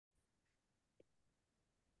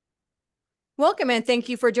Welcome and thank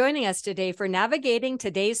you for joining us today for Navigating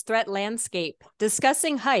Today's Threat Landscape,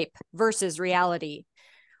 discussing hype versus reality.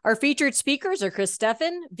 Our featured speakers are Chris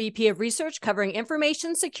Steffen, VP of Research covering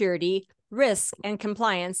information security, risk, and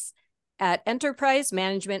compliance at Enterprise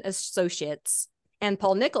Management Associates, and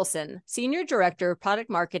Paul Nicholson, Senior Director of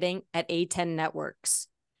Product Marketing at A10 Networks.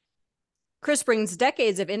 Chris brings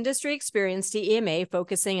decades of industry experience to EMA,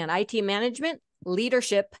 focusing on IT management,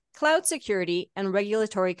 leadership, cloud security, and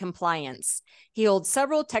regulatory compliance. He holds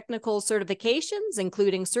several technical certifications,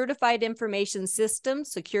 including Certified Information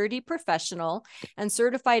Systems Security Professional and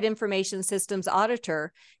Certified Information Systems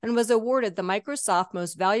Auditor, and was awarded the Microsoft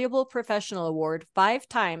Most Valuable Professional Award 5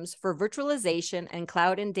 times for virtualization and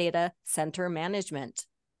cloud and data center management.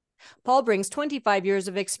 Paul brings 25 years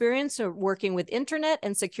of experience working with internet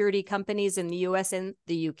and security companies in the US and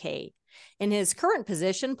the UK. In his current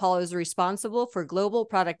position, Paul is responsible for global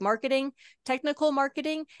product marketing, technical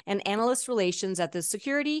marketing, and analyst relations at the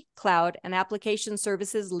security, cloud, and application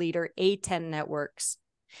services leader A10 Networks.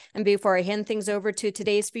 And before I hand things over to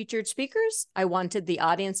today's featured speakers, I wanted the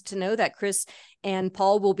audience to know that Chris and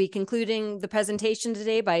Paul will be concluding the presentation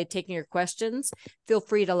today by taking your questions. Feel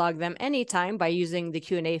free to log them anytime by using the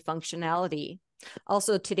Q&A functionality.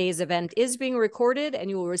 Also, today's event is being recorded and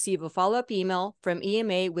you will receive a follow-up email from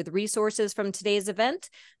EMA with resources from today's event.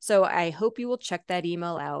 So I hope you will check that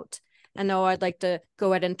email out. And now I'd like to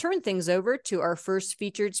go ahead and turn things over to our first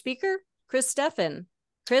featured speaker, Chris Steffen.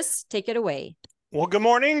 Chris, take it away. Well, good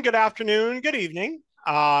morning, good afternoon, good evening.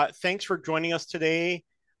 Thanks for joining us today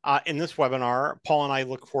in this webinar. Paul and I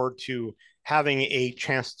look forward to having a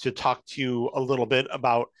chance to talk to you a little bit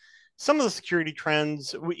about some of the security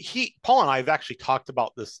trends. Paul and I have actually talked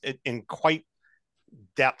about this in quite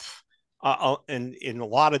depth in a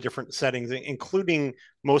lot of different settings, including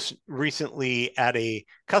most recently at a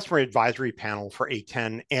customer advisory panel for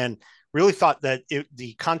A10, and really thought that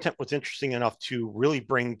the content was interesting enough to really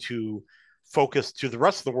bring to focus to the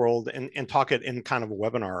rest of the world and talk it in kind of a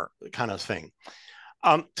webinar kind of thing.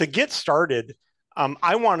 To get started,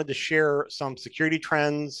 I wanted to share some security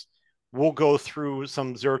trends. We'll go through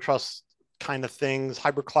some zero trust kind of things,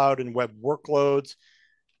 hybrid cloud and web workloads,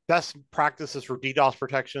 best practices for DDoS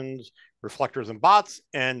protections, reflectors and bots,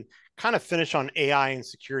 and kind of finish on AI and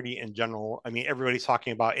security in general. I mean, everybody's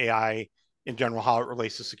talking about AI in general, how it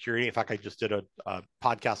relates to security. In fact, I just did a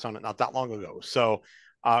podcast on it not that long ago. So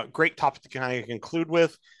great topic to kind of conclude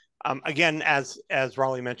with. Again, as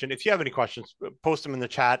Raleigh mentioned, if you have any questions, post them in the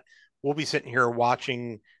chat. We'll be sitting here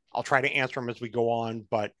watching. I'll try to answer them as we go on,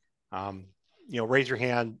 but raise your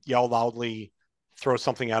hand, yell loudly, throw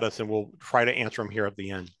something at us, and we'll try to answer them here at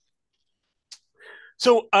the end.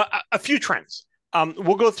 So a few trends.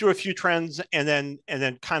 We'll go through a few trends and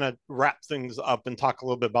then kind of wrap things up and talk a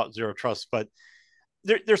little bit about zero trust. But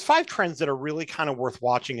there's 5 trends that are really kind of worth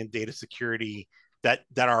watching in data security that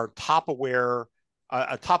are top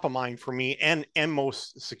of mind for me and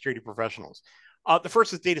most security professionals. The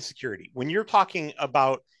first is data security. When you're talking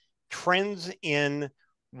about trends in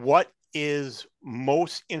what is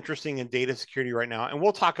most interesting in data security right now, and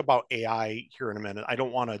we'll talk about AI here in a minute. I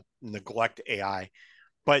don't want to neglect AI,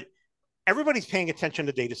 but everybody's paying attention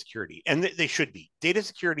to data security, and they should be. Data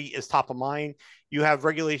security is top of mind. You have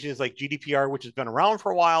regulations like GDPR, which has been around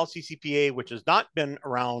for a while, CCPA, which has not been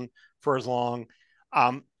around for as long.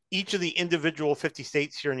 Each of the individual 50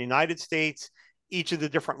 states here in the United States, each of the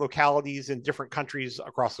different localities in different countries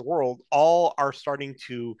across the world, all are starting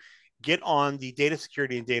to get on the data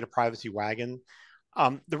security and data privacy wagon.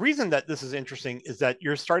 The reason that this is interesting is that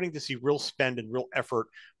you're starting to see real spend and real effort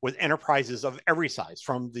with enterprises of every size,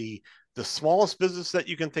 from the smallest business that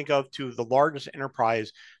you can think of to the largest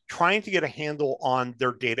enterprise, trying to get a handle on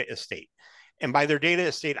their data estate. And by their data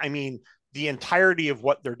estate, I mean the entirety of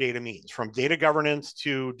what their data means, from data governance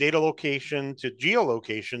to data location to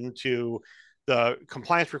geolocation to the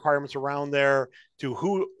compliance requirements around there to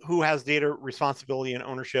who has data responsibility and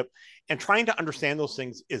ownership. And trying to understand those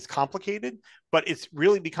things is complicated, but it's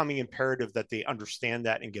really becoming imperative that they understand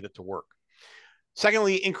that and get it to work.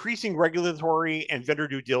 Secondly, increasing regulatory and vendor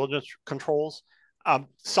due diligence controls.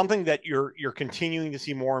 Something that you're continuing to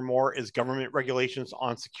see more and more is government regulations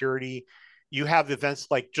on security. You have events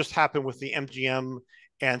like just happened with the MGM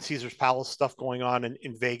and Caesar's Palace stuff going on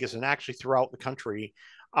in Vegas and actually throughout the country.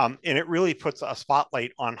 And it really puts a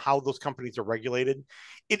spotlight on how those companies are regulated.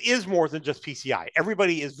 It is more than just PCI.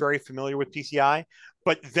 Everybody is very familiar with PCI,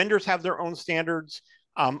 but vendors have their own standards.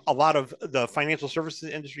 A lot of the financial services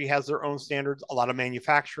industry has their own standards. A lot of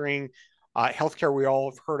manufacturing, healthcare, we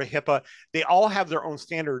all have heard of HIPAA. They all have their own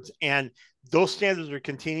standards, and those standards are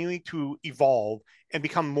continuing to evolve and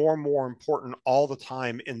become more and more important all the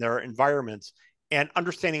time in their environments. And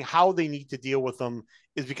understanding how they need to deal with them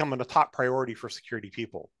is becoming a top priority for security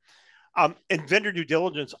people. And vendor due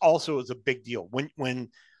diligence also is a big deal. When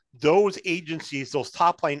those agencies, those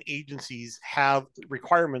top line agencies have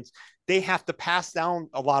requirements, they have to pass down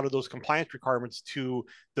a lot of those compliance requirements to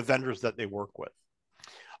the vendors that they work with.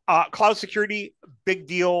 Cloud security, big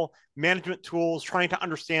deal. Management tools, trying to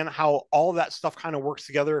understand how all of that stuff kind of works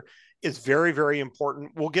together is very, very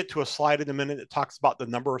important. We'll get to a slide in a minute that talks about the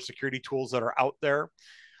number of security tools that are out there.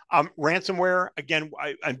 Ransomware, again,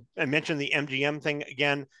 I mentioned the MGM thing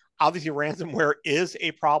again. Obviously, ransomware is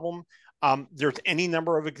a problem. There's any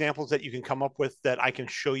number of examples that you can come up with that I can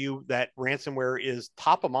show you that ransomware is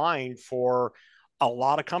top of mind for a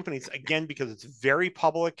lot of companies, again, because it's very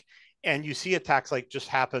public. And you see attacks like just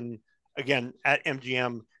happen again at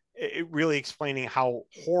MGM, it really explaining how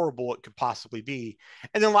horrible it could possibly be.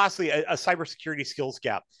 And then lastly, a cybersecurity skills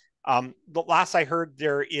gap. The last I heard,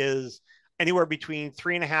 there is anywhere between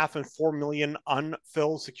 3.5 and 4 million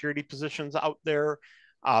unfilled security positions out there.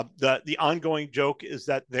 The ongoing joke is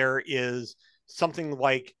that there is something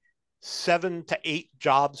like 7 to 8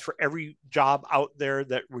 jobs for every job out there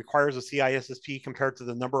that requires a CISSP compared to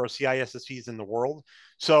the number of CISSPs in the world.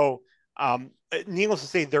 So needless to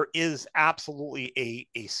say, there is absolutely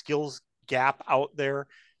a skills gap out there.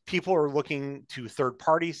 People are looking to third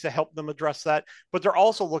parties to help them address that, but they're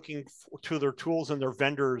also looking to their tools and their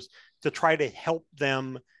vendors to try to help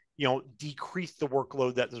them, decrease the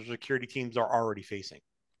workload that the security teams are already facing.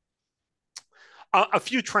 A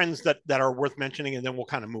few trends that are worth mentioning, and then we'll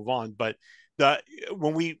kind of move on. But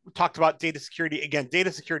when we talked about data security, again,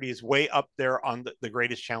 data security is way up there on the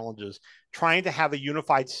greatest challenges. Trying to have a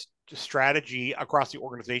unified strategy across the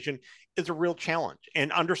organization is a real challenge,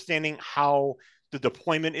 and understanding how the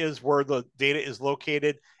deployment is, where the data is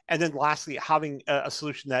located, and then lastly, having a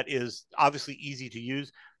solution that is obviously easy to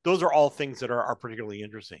use. Those are all things that are particularly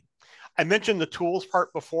interesting. I mentioned the tools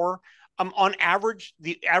part before. On average,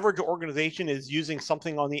 the average organization is using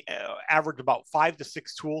something on the average about 5 to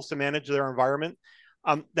 6 tools to manage their environment.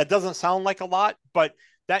 That doesn't sound like a lot, but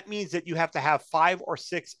that means that you have to have 5 or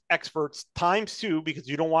 6 experts times 2, because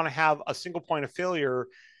you don't want to have a single point of failure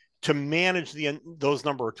to manage those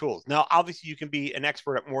number of tools. Now, obviously, you can be an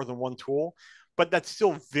expert at more than one tool, but that's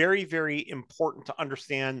still very, very important to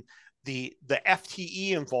understand the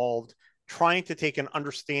FTE involved, trying to take and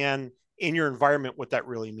understand in your environment what that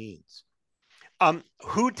really means.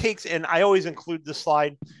 Who takes, and I always include this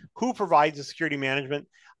slide, who provides the security management?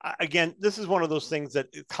 Again, this is one of those things that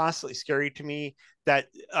is constantly scary to me, that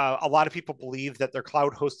a lot of people believe that their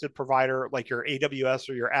cloud hosted provider, like your AWS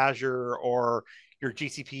or your Azure or your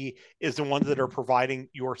GCP, is the ones that are providing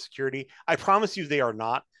your security. I promise you they are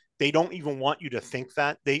not. They don't even want you to think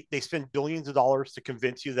that. They spend billions of dollars to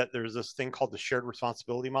convince you that there's this thing called the shared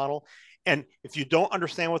responsibility model. And if you don't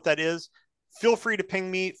understand what that is, feel free to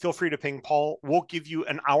ping me, feel free to ping Paul. We'll give you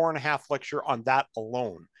an hour-and-a-half lecture on that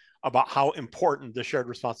alone, about how important the shared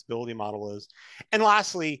responsibility model is. And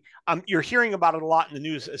lastly, you're hearing about it a lot in the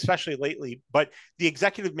news, especially lately, but the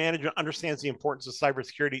executive management understands the importance of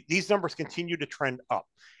cybersecurity. These numbers continue to trend up,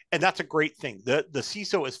 and that's a great thing. The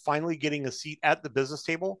CISO is finally getting a seat at the business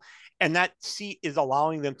table, and that seat is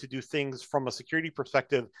allowing them to do things from a security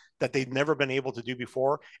perspective that they've never been able to do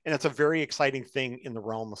before, and that's a very exciting thing in the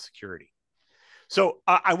realm of security. So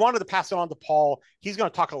I wanted to pass it on to Paul. He's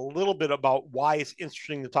going to talk a little bit about why it's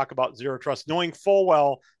interesting to talk about zero trust, knowing full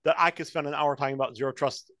well that I could spend an hour talking about zero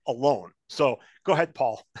trust alone. So go ahead,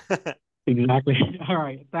 Paul. Exactly. All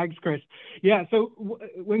right. Thanks, Chris. Yeah. So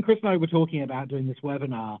when Chris and I were talking about doing this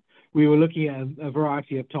webinar, we were looking at a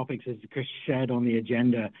variety of topics, as Chris shared on the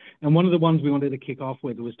agenda. And one of the ones we wanted to kick off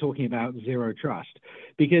with was talking about zero trust.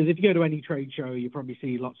 Because if you go to any trade show, you probably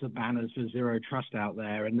see lots of banners for zero trust out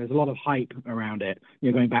there. And there's a lot of hype around it,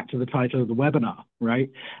 going back to the title of the webinar, right?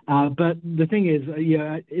 But the thing is,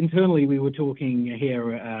 internally, we were talking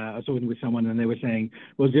here, I was talking with someone and they were saying,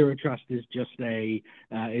 well, zero trust is just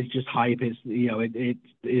hype. It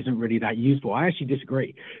isn't really that useful. I actually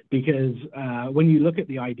disagree, because when you look at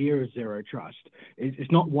the idea of zero trust,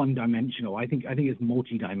 it's not one-dimensional. I think it's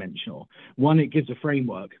multi-dimensional. One, it gives a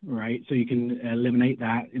framework, right? So you can eliminate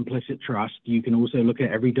that implicit trust. You can also look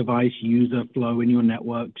at every device user flow in your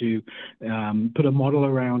network to put a model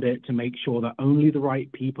around it to make sure that only the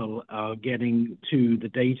right people are getting to the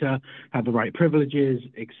data, have the right privileges,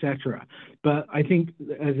 etc. But I think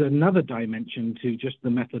there's another dimension to just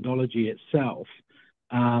the methodology itself.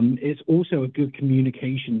 it's also a good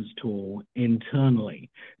communications tool internally,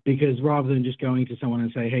 because rather than just going to someone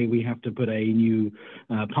and say, hey, we have to put a new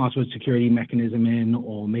password security mechanism in,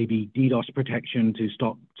 or maybe DDoS protection to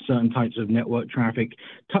stop certain types of network traffic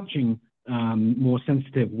touching more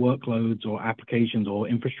sensitive workloads or applications or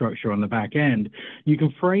infrastructure on the back end, you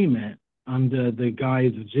can frame it under the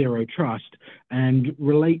guise of zero trust and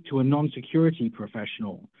relate to a non-security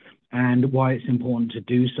professional and why it's important to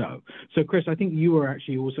do so. So, Chris, I think you were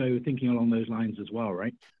actually also thinking along those lines as well,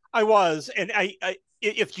 right? I was, and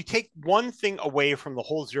if you take one thing away from the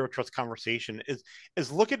whole zero trust conversation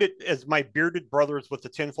is look at it as my bearded brothers with the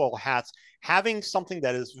tinfoil hats having something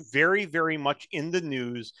that is very, very much in the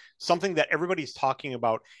news, something that everybody's talking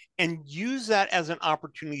about, and use that as an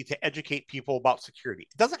opportunity to educate people about security.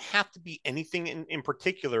 It doesn't have to be anything in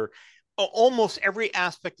particular. Almost every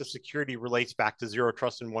aspect of security relates back to zero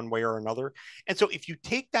trust in one way or another. And so if you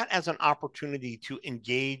take that as an opportunity to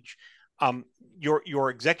engage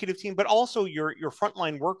your executive team, but also your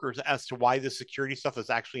frontline workers as to why the security stuff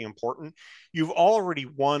is actually important, you've already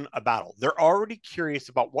won a battle. They're already curious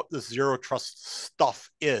about what the zero trust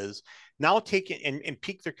stuff is. Now take it and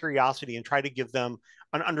pique their curiosity and try to give them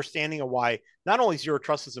an understanding of why not only zero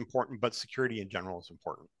trust is important, but security in general is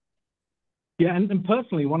important. Yeah, and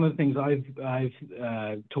personally, one of the things I've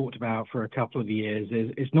talked about for a couple of years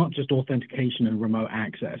is it's not just authentication and remote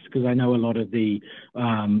access, because I know a lot of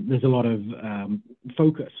there's a lot of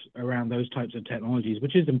focus around those types of technologies,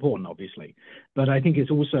 which is important, obviously. But I think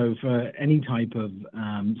it's also for any type of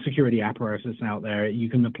security apparatus out there,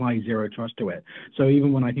 you can apply zero trust to it. So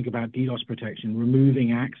even when I think about DDoS protection,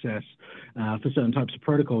 removing access for certain types of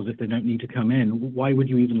protocols if they don't need to come in, why would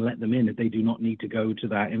you even let them in if they do not need to go to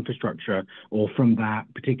that infrastructure or from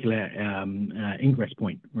that particular ingress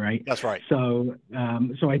point, right? That's right. So,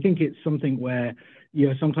 so I think it's something where,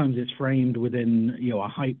 sometimes it's framed within, a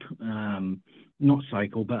hype, not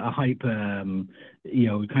cycle, but a hype,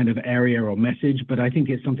 kind of area or message. But I think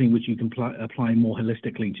it's something which you can apply more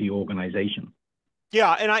holistically to your organization.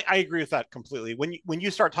 Yeah, and I agree with that completely. When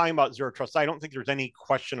you start talking about zero trust, I don't think there's any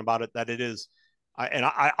question about it that it is, and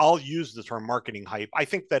I'll use the term marketing hype. I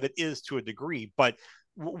think that it is to a degree, but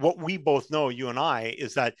what we both know, you and I,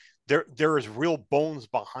 is that there is real bones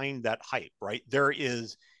behind that hype, right? There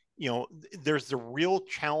is, there's the real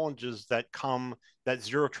challenges that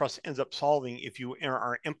zero trust ends up solving if you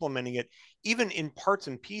are implementing it, even in parts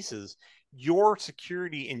and pieces. Your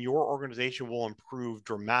security in your organization will improve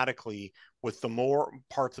dramatically with the more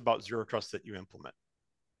parts about zero trust that you implement.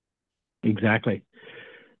 Exactly.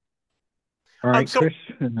 All right, Chris.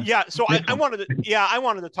 Yeah, so I wanted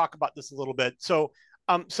to talk about this a little bit. So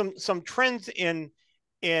some trends in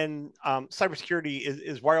cybersecurity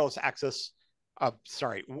is wireless access.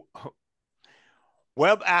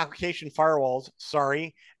 Web application firewalls.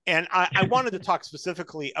 Sorry, and I wanted to talk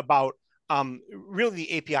specifically about really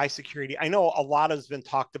the API security. I know a lot has been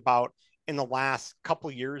talked about in the last couple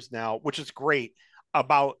of years now, which is great,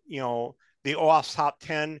 about the OWASP top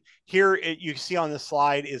 10. Here you see on the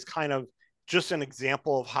slide is kind of just an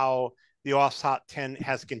example of how the OWASP top 10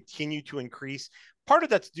 has continued to increase. Part of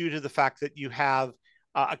that's due to the fact that you have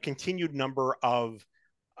a continued number of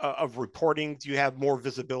reportings. You have more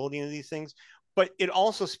visibility into these things, but it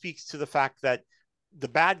also speaks to the fact that the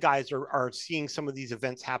bad guys are seeing some of these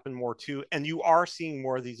events happen more too, and you are seeing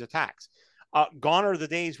more of these attacks. Gone are the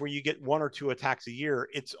days where you get 1 or 2 attacks a year.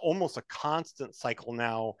 It's almost a constant cycle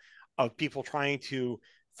now of people trying to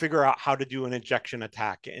figure out how to do an injection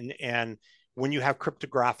attack, and when you have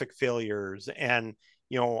cryptographic failures and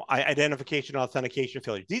identification authentication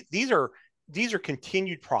failures, these are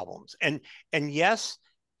continued problems. And yes,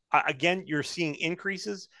 again, you're seeing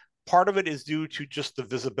increases. Part of it is due to just the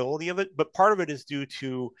visibility of it, but part of it is due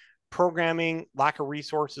to programming, lack of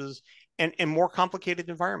resources, and more complicated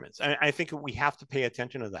environments. And I think we have to pay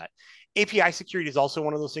attention to that. API security is also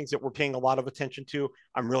one of those things that we're paying a lot of attention to.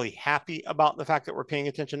 I'm really happy about the fact that we're paying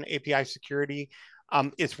attention to API security.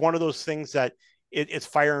 It's one of those things that it's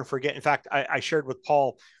fire and forget. In fact, I shared with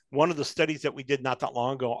Paul one of the studies that we did not that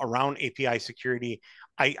long ago around API security.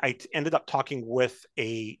 I ended up talking with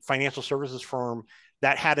a financial services firm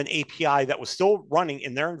that had an API that was still running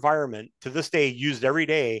in their environment to this day, used every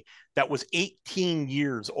day, that was 18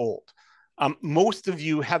 years old. Most of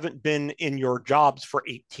you haven't been in your jobs for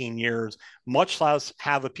 18 years, much less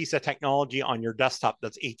have a piece of technology on your desktop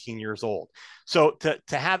that's 18 years old. So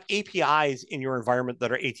to have APIs in your environment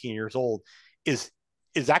that are 18 years old is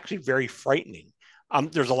actually very frightening.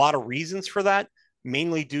 There's a lot of reasons for that,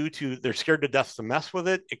 mainly due to they're scared to death to mess with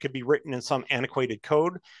it. It could be written in some antiquated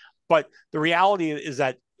code. But the reality is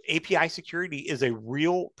that API security is a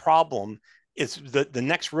real problem it's the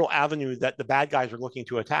next real avenue that the bad guys are looking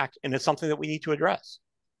to attack, and it's something that we need to address.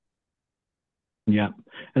 Yeah,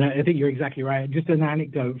 and I think you're exactly right. Just an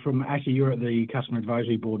anecdote from, actually, you were at the customer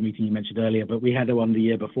advisory board meeting you mentioned earlier, but we had one the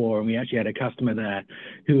year before, and we actually had a customer there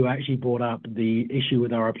who actually brought up the issue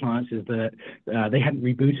with our appliances that they hadn't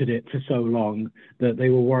rebooted it for so long that they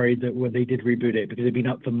were worried that when they did reboot it, because it'd been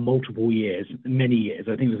up for multiple years, many years,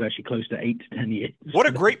 I think it was actually close to 8 to 10 years. What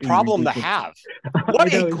a great problem to have.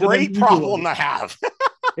 What a great problem to have.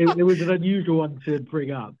 It was an unusual one to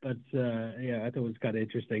bring up, but yeah, I thought it was kind of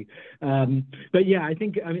interesting. But yeah, I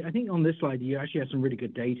think on this slide you actually have some really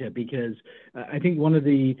good data, because I think one of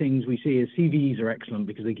the things we see is CVEs are excellent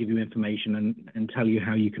because they give you information and tell you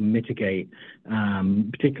how you can mitigate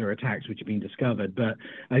particular attacks which have been discovered. But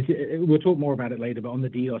we'll talk more about it later. But on the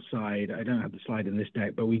DDoS side, I don't have the slide in this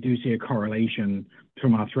deck, but we do see a correlation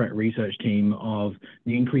from our threat research team of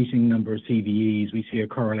the increasing number of CVEs. We see a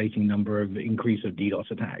correlating number of increase of DDoS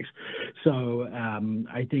attacks. So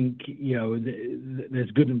I think, you know, there's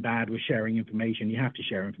good and bad with sharing information. You have to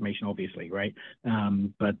share information, obviously, right?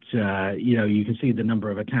 But you know, you can see the number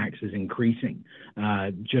of attacks is increasing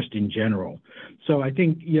just in general. So I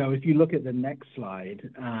think, you know, if you look at the next slide,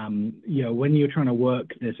 you know, when you're trying to work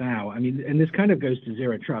this out, I mean, and this kind of goes to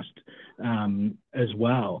zero trust as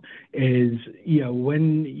well, is, you know,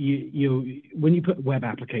 when you put web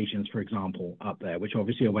applications, for example, up there, which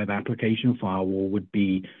obviously a web application firewall would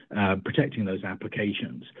be protecting those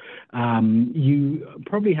applications, you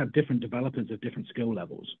probably have different developers of different skill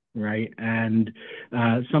levels, right? And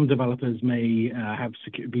some developers may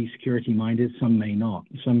be security minded, some may not.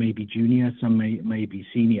 Some may be junior, some may be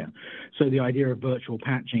senior. So the idea of virtual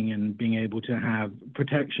patching and being able to have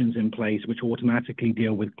protections in place which automatically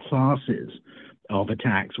deal with classes of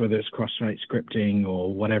attacks, whether it's cross-site scripting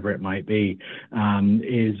or whatever it might be,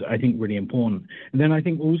 is, I think, really important. And then I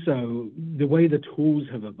think also the way the tools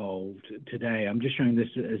have evolved today, I'm just showing this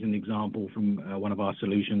as an example from one of our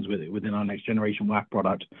solutions within our next generation WAF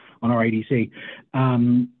product on our ADC.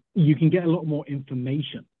 You can get a lot more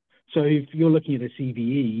information. So if you're looking at a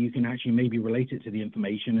CVE, you can actually maybe relate it to the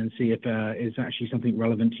information and see if it's actually something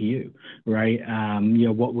relevant to you, right? You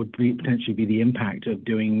know, what would potentially be the impact of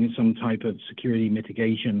doing some type of security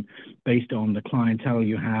mitigation based on the clientele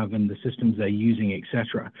you have and the systems they're using,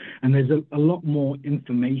 etc. And there's a lot more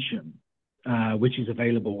information which is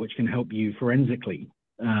available, which can help you forensically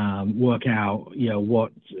work out, you know,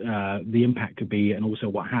 what the impact could be, and also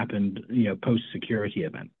what happened, you know, post-security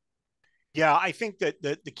event. Yeah, I think that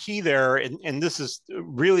the key there, and this is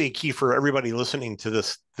really a key for everybody listening to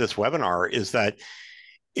this webinar, is that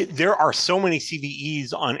there are so many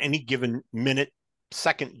CVEs on any given minute,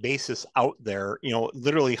 second basis out there, you know,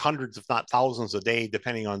 literally hundreds, if not thousands a day,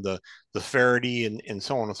 depending on the severity and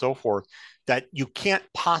so on and so forth, that you can't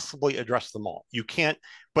possibly address them all. You can't,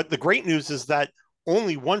 but the great news is that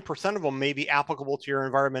only 1% of them may be applicable to your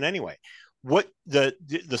environment anyway. What the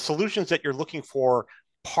solutions that you're looking for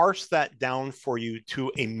parse that down for you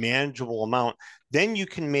to a manageable amount, then you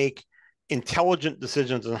can make intelligent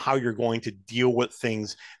decisions on how you're going to deal with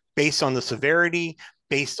things based on the severity,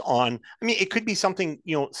 based on, I mean, it could be something,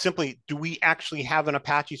 you know, simply, do we actually have an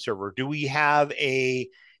Apache server? Do we have a,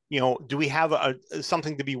 you know, do we have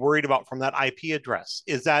something to be worried about from that IP address?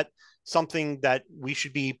 Is that something that we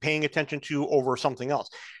should be paying attention to over something else?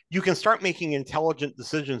 You can start making intelligent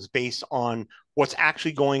decisions based on what's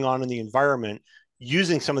actually going on in the environment,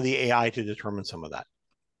 using some of the AI to determine some of that.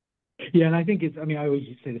 Yeah, and I think it's, I mean, I always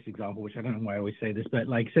say this example, which I don't know why I always say this, but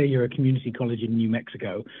like, say you're a community college in New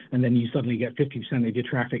Mexico, and then you suddenly get 50% of your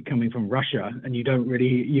traffic coming from Russia, and you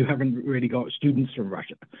haven't really got students from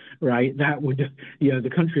Russia, right? That would, you know,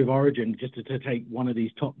 the country of origin, just to take one of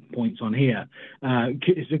these top points on here,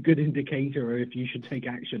 is a good indicator if you should take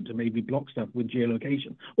action to maybe block stuff with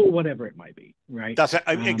geolocation or whatever it might be, right? That's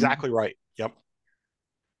exactly right. Yep.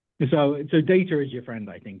 So data is your friend,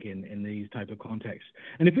 I think, in these type of contexts.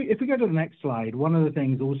 And if we go to the next slide, one of the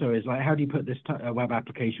things also is, like, how do you put this web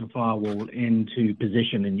application firewall into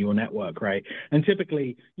position in your network, right? And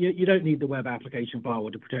typically, you don't need the web application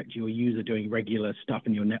firewall to protect your user doing regular stuff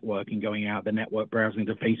in your network and going out the network browsing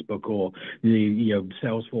to Facebook or the, you know,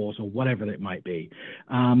 Salesforce or whatever it might be.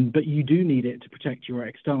 But you do need it to protect your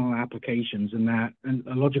external applications and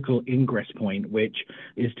a logical ingress point, which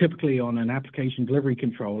is typically on an application delivery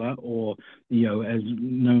controller, or, you know, as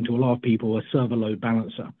known to a lot of people, a server load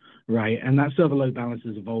balancer, right? And that server load balancer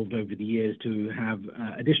has evolved over the years to have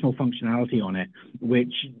additional functionality on it,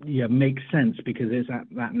 which, yeah, makes sense because it's at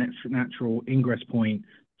that natural ingress point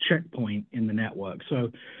checkpoint in the network.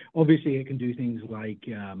 So obviously it can do things like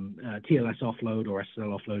TLS offload or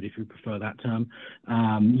SSL offload, if you prefer that term,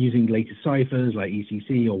 using latest ciphers like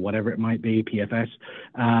ECC or whatever it might be, PFS.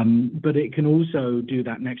 But it can also do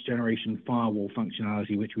that next generation firewall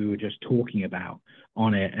functionality, which we were just talking about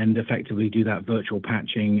on it, and effectively do that virtual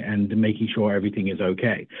patching and making sure everything is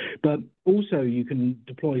okay. But also you can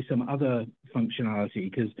deploy some other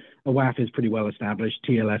functionality, because a WAF is pretty well established.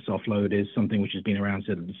 TLS offload is something which has been around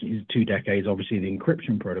since 2 decades. Obviously, the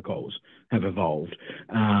encryption protocols have evolved,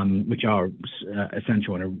 which are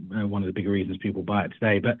essential and one of the bigger reasons people buy it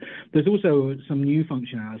today. But there's also some new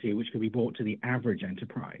functionality which can be brought to the average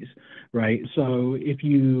enterprise, right? So if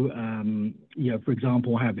you, for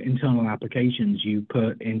example, have internal applications you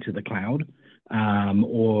put into the cloud,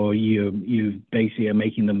 or you basically are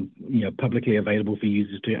making them publicly available for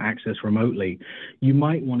users to access remotely, you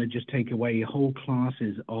might want to just take away whole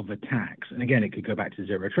classes of attacks. And again, it could go back to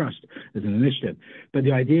zero trust as an initiative, but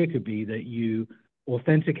the idea could be that you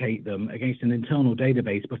authenticate them against an internal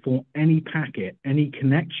database before any packet, any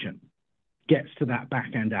connection gets to that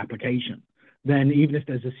back-end application. Then even if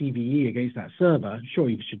there's a CVE against that server, sure,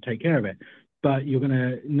 you should take care of it, but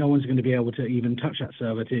no one's going to be able to even touch that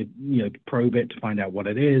server to probe it to find out what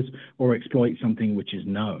it is or exploit something which is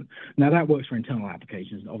known. Now that works for internal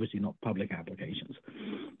applications, obviously not public applications.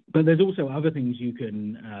 But there's also other things you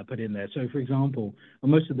can put in there. So for example,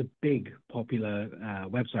 on most of the big popular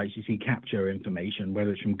websites, you see capture information,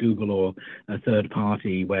 whether it's from Google or a third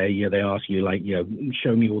party, where they ask you like,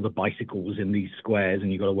 show me all the bicycles in these squares,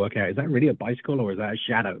 and you've got to work out, is that really a bicycle or is that a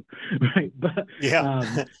shadow, right? But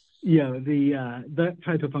yeah. That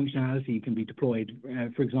type of functionality can be deployed.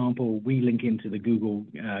 For example, we link into the Google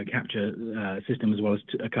capture system as well as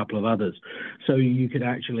a couple of others. So you could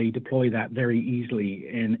actually deploy that very easily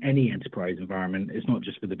in any enterprise environment. It's not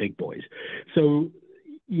just for the big boys. So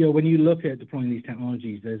when you look at deploying these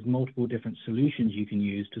technologies, there's multiple different solutions you can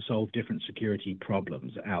use to solve different security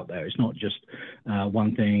problems out there. It's not just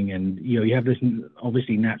one thing. And you have this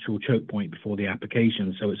obviously natural choke point before the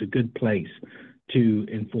application. So it's a good place to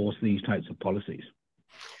enforce these types of policies.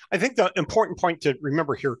 I think the important point to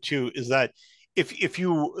remember here too is that if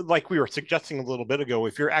you, like we were suggesting a little bit ago,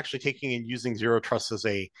 if you're actually taking and using zero trust as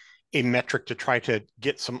a metric to try to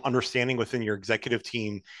get some understanding within your executive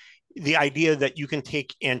team, the idea that you can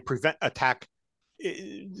take and prevent attack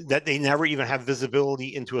that they never even have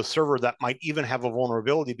visibility into a server that might even have a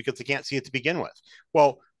vulnerability because they can't see it to begin with.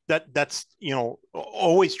 Well, that's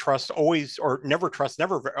always trust, always, or never trust,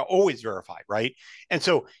 never, always verify, right? And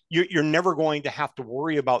so you're never going to have to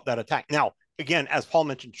worry about that attack. Now, again, as Paul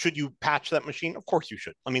mentioned, should you patch that machine? Of course you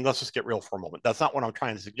should. I mean, let's just get real for a moment. That's not what I'm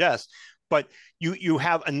trying to suggest. But you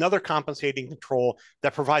have another compensating control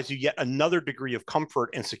that provides you yet another degree of comfort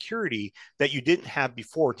and security that you didn't have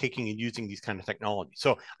before taking and using these kind of technologies.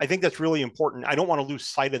 So I think that's really important. I don't want to lose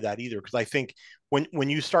sight of that either, because I think when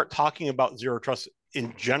you start talking about zero trust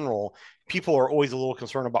in general, people are always a little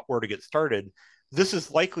concerned about where to get started. This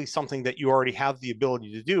is likely something that you already have the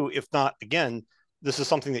ability to do. If not, again, this is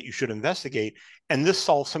something that you should investigate. And this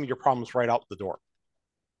solves some of your problems right out the door.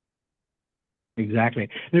 Exactly.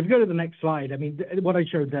 And if you go to the next slide, I mean, what I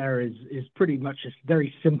showed there is pretty much a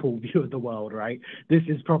very simple view of the world, right? This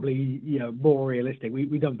is probably more realistic.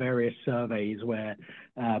 We've done various surveys where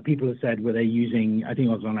people have said where they're using, I think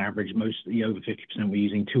it was on average, mostly over 50% were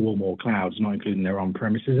using 2 or more clouds, not including their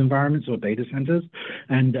on-premises environments or data centers.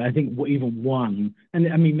 And I think even one,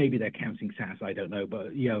 and I mean, maybe they're counting SaaS, I don't know, but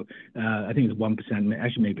I think it was 1%,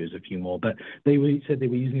 actually maybe it was a few more, but they said they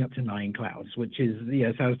were using up to 9 clouds, which is,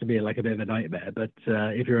 sounds to be like a bit of a nightmare. But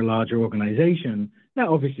if you're a larger organization, that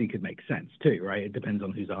obviously could make sense too, right? It depends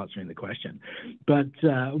on who's answering the question. But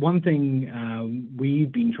one thing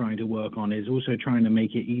we've been trying to work on is also trying to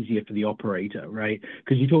make it easier for the operator, right?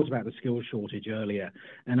 Because you talked about the skills shortage earlier.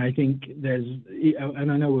 And I think there's,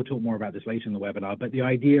 and I know we'll talk more about this later in the webinar, but the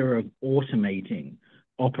idea of automating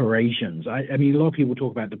operations. I mean, a lot of people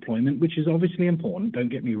talk about deployment, which is obviously important, don't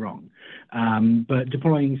get me wrong. But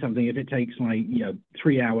deploying something, if it takes like,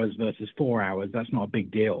 3 hours versus 4 hours, that's not a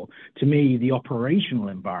big deal. To me, the operational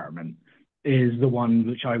environment is the one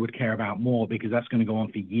which I would care about more, because that's going to go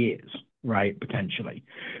on for years, right, potentially.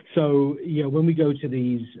 So, when we go to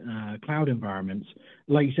these cloud environments,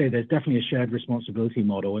 like you say, there's definitely a shared responsibility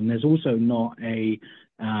model, and there's also not a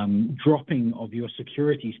dropping of your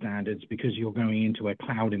security standards because you're going into a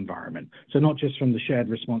cloud environment. So not just from the shared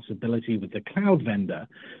responsibility with the cloud vendor,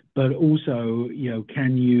 but also,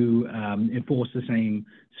 can you enforce the same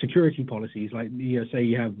security policies, like say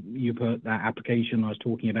you put that application I was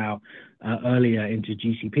talking about earlier into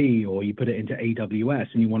GCP, or you put it into AWS,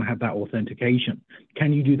 and you want to have that authentication.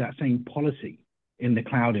 Can you do that same policy in the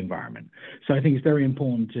cloud environment? So I think it's very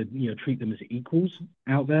important to treat them as equals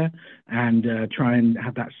out there, and try and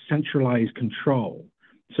have that centralized control,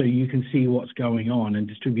 so you can see what's going on and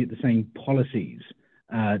distribute the same policies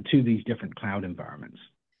to these different cloud environments.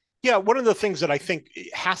 Yeah, one of the things that I think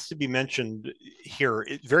has to be mentioned here,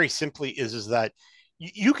 very simply, is that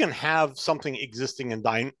you can have something existing in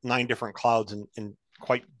nine different clouds, and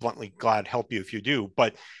quite bluntly, glad help you if you do.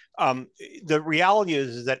 But the reality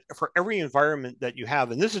is that for every environment that you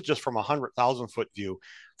have, and this is just from 100,000-foot view,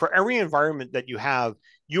 for every environment that you have,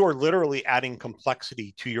 you are literally adding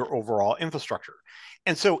complexity to your overall infrastructure.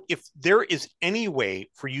 And so if there is any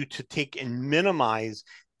way for you to take and minimize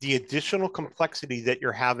the additional complexity that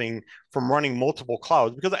you're having from running multiple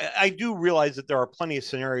clouds, because I do realize that there are plenty of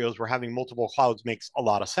scenarios where having multiple clouds makes a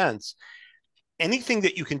lot of sense. Anything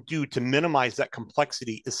that you can do to minimize that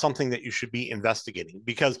complexity is something that you should be investigating,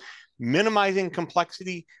 because minimizing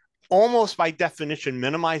complexity almost by definition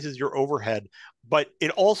minimizes your overhead, but it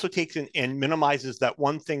also takes in and minimizes that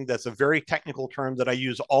one thing that's a very technical term that I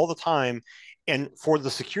use all the time. And for the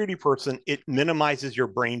security person, it minimizes your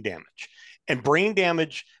brain damage. And brain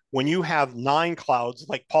damage, when you have 9 clouds,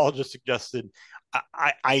 like Paul just suggested,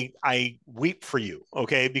 I weep for you,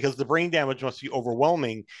 okay? Because the brain damage must be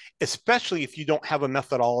overwhelming, especially if you don't have a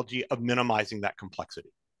methodology of minimizing that complexity.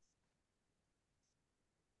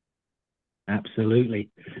 Absolutely.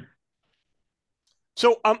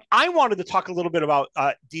 So I wanted to talk a little bit about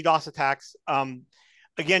DDoS attacks.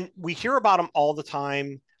 Again, we hear about them all the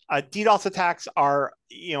time. DDoS attacks are,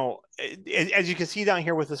 as you can see down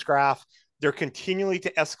here with this graph, they're continually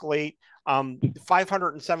to escalate.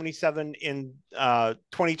 577 in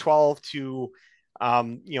 2012 to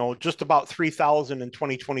just about 3,000 in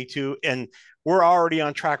 2022, and we're already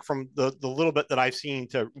on track from the little bit that I've seen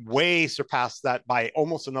to way surpass that by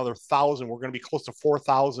almost another 1,000. We're going to be close to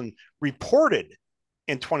 4,000 reported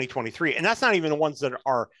in 2023, and that's not even the ones that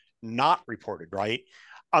are not reported, right?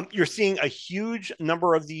 You're seeing a huge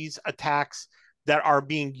number of these attacks that are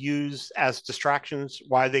being used as distractions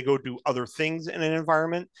while they go do other things in an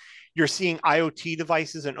environment. You're seeing IoT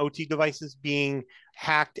devices and OT devices being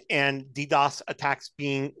hacked and DDoS attacks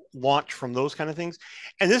being launched from those kind of things.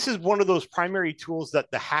 And this is one of those primary tools that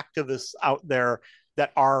the hacktivists out there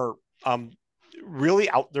that are really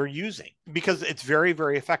out there using, because it's very,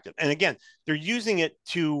 very effective. And again, they're using it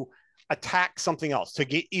to attack something else, to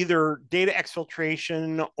get either data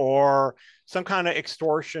exfiltration or some kind of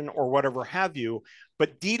extortion or whatever have you.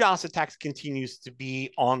 But DDoS attacks continues to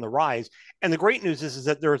be on the rise. And the great news is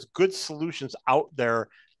that there's good solutions out there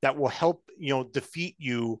that will help defeat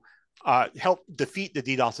help defeat the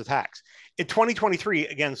DDoS attacks. In 2023,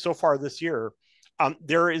 again, so far this year,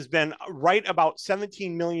 there has been right about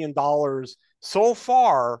 $17 million so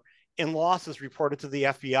far in losses reported to the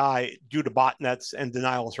FBI due to botnets and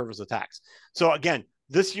denial of service attacks. So again,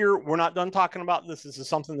 this year, we're not done talking about this. This is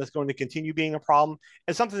something that's going to continue being a problem,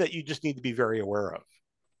 and something that you just need to be very aware of.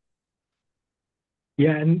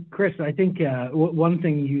 Yeah, and Chris, I think one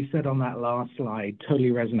thing you said on that last slide totally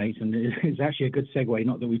resonates, and is actually a good segue.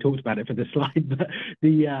 Not that we talked about it for the slide, but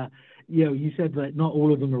you said that not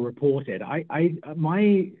all of them are reported.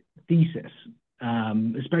 My thesis,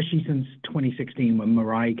 especially since 2016 when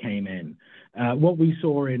Mirai came in, what we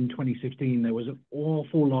saw in 2016, there was an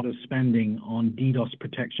awful lot of spending on DDoS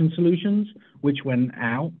protection solutions, which went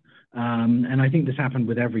out. And I think this happened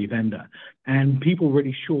with every vendor. And people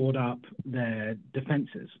really shored up their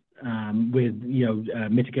defenses with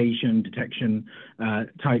mitigation, detection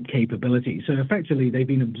type capabilities. So effectively, they've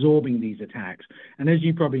been absorbing these attacks. And as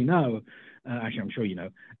you probably know, actually, I'm sure you know,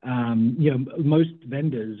 most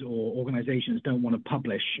vendors or organizations don't want to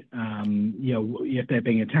publish, if they're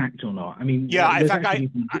being attacked or not. I mean, yeah, in fact,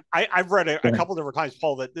 I've read a couple different times,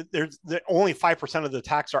 Paul, that only 5% of the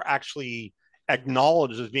attacks are actually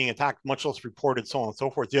acknowledged as being attacked, much less reported, so on and so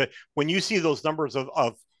forth. When you see those numbers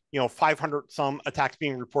of 500 some attacks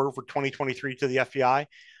being reported for 2023 to the FBI,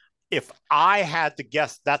 if I had to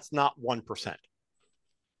guess, that's not 1%.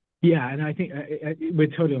 Yeah, and I think we're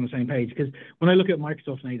totally on the same page, because when I look at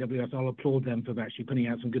Microsoft and AWS, I'll applaud them for actually putting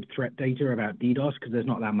out some good threat data about DDoS, because there's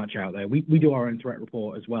not that much out there. We do our own threat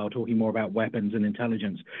report as well, talking more about weapons and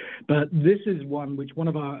intelligence. But this is one which I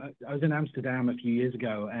was in Amsterdam a few years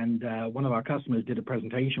ago, and one of our customers did a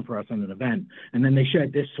presentation for us on an event, and then they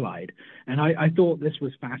shared this slide. And I thought this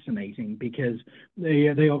was fascinating, because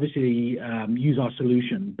they obviously use our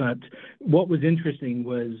solution. But what was interesting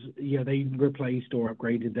was, they replaced or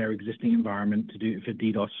upgraded their their existing environment to do for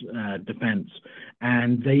DDoS defense,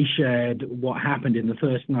 and they shared what happened in the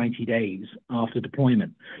first 90 days after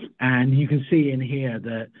deployment. And you can see in here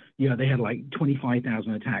that they had like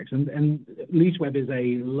 25,000 attacks, and LeaseWeb is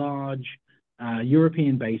a large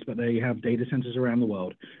European base, but they have data centers around the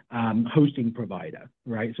world, hosting provider,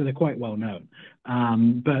 right? So they're quite well known.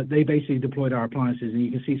 But they basically deployed our appliances, and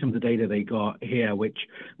you can see some of the data they got here, which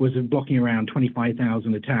was blocking around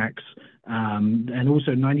 25,000 attacks. And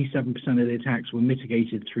also 97% of the attacks were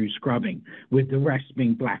mitigated through scrubbing, with the rest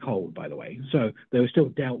being black hole, by the way. So they were still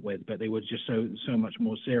dealt with, but they were just so much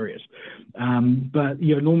more serious. But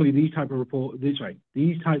normally these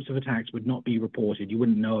types of attacks would not be reported. You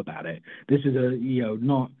wouldn't know about it. This is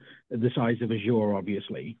not the size of Azure,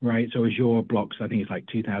 obviously, right? So Azure blocks, I think it's like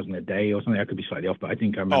 2,000 a day or something. I could be slightly off, but I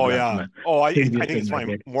think I remember. Oh yeah. I think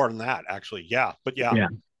it's more than that, actually. Yeah, but yeah. Yeah.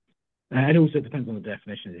 It also depends on the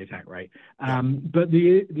definition of the attack, right? But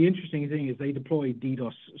the interesting thing is they deployed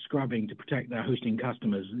DDoS scrubbing to protect their hosting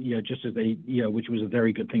customers, just as they, which was a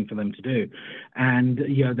very good thing for them to do. And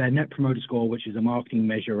their Net Promoter Score, which is a marketing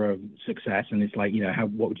measure of success, and it's like,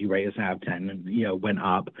 what would you rate us out of 10? And went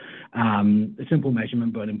up. A simple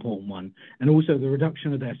measurement, but an important one. And also the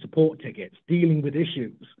reduction of their support tickets dealing with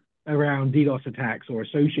issues around DDoS attacks or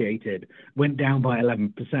associated went down by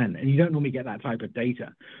 11%, and you don't normally get that type of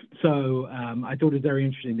data. So I thought it was very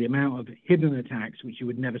interesting, the amount of hidden attacks which you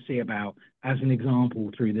would never see about as an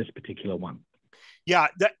example through this particular one. Yeah,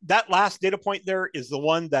 that last data point there is the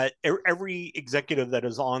one that every executive that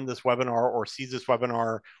is on this webinar or sees this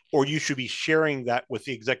webinar, or you should be sharing that with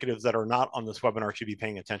the executives that are not on this webinar, should be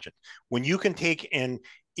paying attention. When you can take and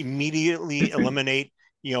immediately eliminate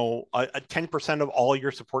a 10% of all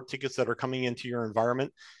your support tickets that are coming into your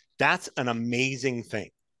environment, that's an amazing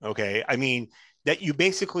thing. Okay. I mean, that you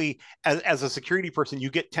basically, as a security person,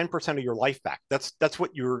 you get 10% of your life back. That's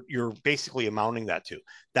what you're basically amounting that to.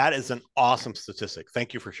 That is an awesome statistic.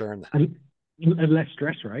 Thank you for sharing that. And less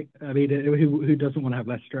stress, right? I mean, who doesn't want to have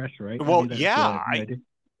less stress, right? Well,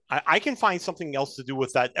 I can find something else to do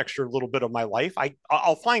with that extra little bit of my life.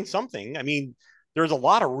 I'll find something. I mean, there's a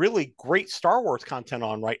lot of really great Star Wars content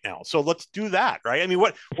on right now. So let's do that, right? I mean,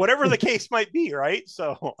 whatever the case might be, right?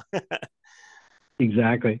 So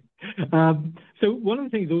exactly. So one of the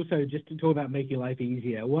things also, just to talk about making life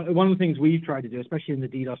easier, one of the things we've tried to do, especially in the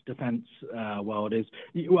DDoS defense world, is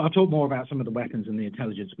I'll talk more about some of the weapons and the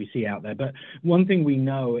intelligence we see out there. But one thing we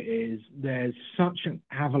know is there's such an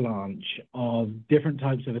avalanche of different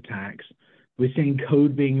types of attacks. We're seeing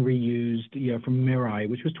code being reused, from Mirai,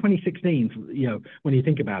 which was 2016, when you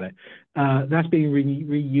think about it. That's being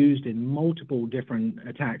reused in multiple different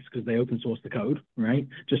attacks because they open source the code, right?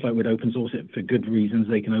 Just like we'd open source it for good reasons,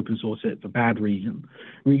 they can open source it for bad reasons.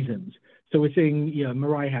 So we're seeing,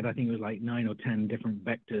 Mirai had, I think it was like 9 or 10 different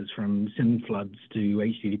vectors, from SYN floods to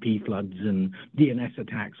HTTP floods and DNS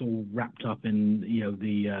attacks, all wrapped up in,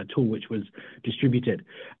 the tool which was distributed.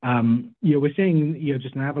 We're seeing,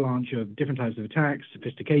 just an avalanche of different types of attacks,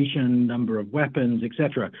 sophistication, number of weapons,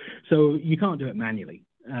 etc. So you can't do it manually.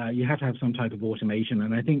 You have to have some type of automation.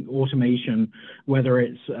 And I think automation, whether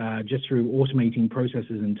it's just through automating processes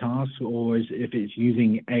and tasks, or if it's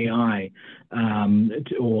using AI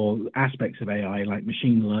or aspects of AI like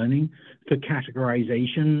machine learning for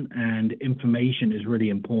categorization and information, is really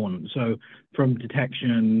important. So from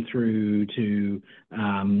detection through to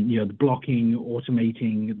the blocking,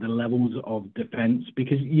 automating the levels of defense,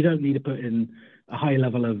 because you don't need to put in a high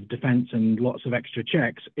level of defense and lots of extra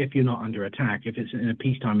checks if you're not under attack, if it's in a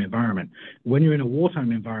peacetime environment. When you're in a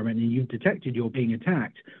wartime environment and you've detected you're being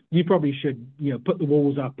attacked, you probably should, put the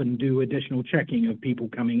walls up and do additional checking of people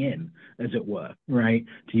coming in, as it were, right,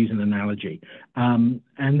 to use an analogy. And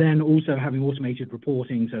then also having automated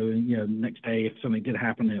reporting. So, next day, if something did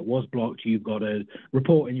happen and it was blocked, you've got a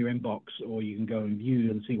report in your inbox, or you can go and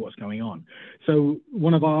view and see what's going on. So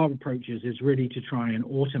one of our approaches is really to try and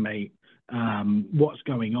automate what's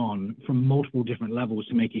going on from multiple different levels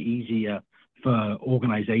to make it easier for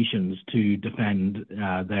organizations to defend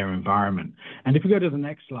their environment. And if we go to the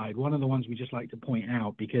next slide, one of the ones we just like to point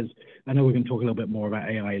out, because I know we're going to talk a little bit more about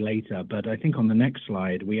AI later, but I think on the next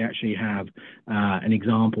slide, we actually have an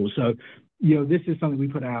example. So, this is something we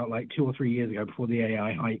put out like 2 or 3 years ago before the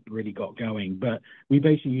AI hype really got going. But we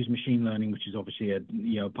basically use machine learning, which is obviously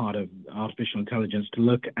a part of artificial intelligence, to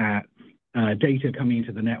look at data coming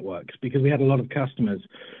into the networks, because we had a lot of customers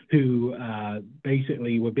who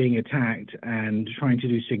basically were being attacked and trying to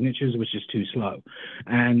do signatures was just too slow.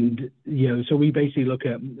 And, so we basically look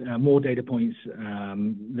at more data points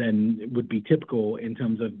than would be typical in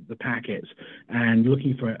terms of the packets and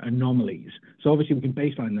looking for anomalies. So obviously we can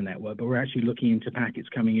baseline the network, but we're actually looking into packets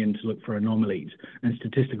coming in to look for anomalies and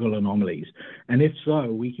statistical anomalies. And if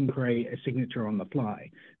so, we can create a signature on the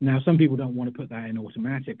fly. Now, some people don't want to put that in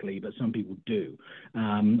automatically, but some people do.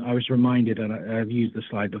 I was reminded, and I've used the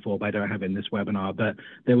slide before, but I don't have it in this webinar, but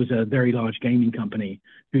there was a very large gaming company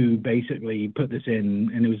who basically put this in,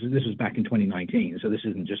 and this was back in 2019, so this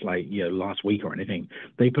isn't just like last week or anything.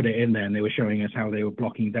 They put it in there, and they were showing us how they were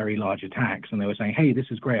blocking very large attacks, and they were saying, hey, this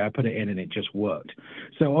is great, I put it in, and it just worked.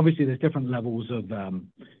 So obviously there's different levels of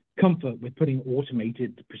comfort with putting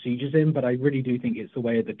automated procedures in, but I really do think it's the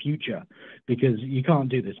way of the future, because you can't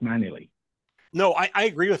do this manually. No, I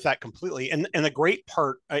agree with that completely. And the great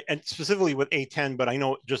part, and specifically with A10, but I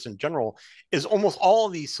know just in general, is almost all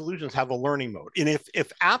of these solutions have a learning mode. And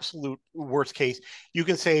if absolute worst case, you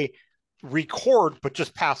can say record, but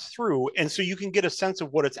just pass through. And so you can get a sense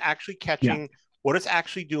of what it's actually catching, what it's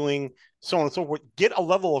actually doing, so on and so forth. Get a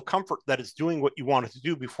level of comfort that it's doing what you want it to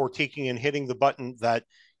do before taking and hitting the button that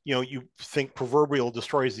you think proverbial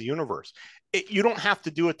destroys the universe. You don't have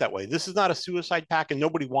to do it that way. This is not a suicide pack, and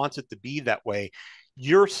nobody wants it to be that way.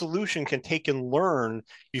 Your solution can take and learn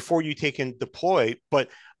before you take and deploy, but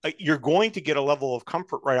you're going to get a level of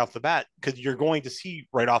comfort right off the bat, because you're going to see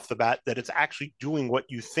right off the bat that it's actually doing what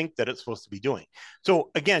you think that it's supposed to be doing. So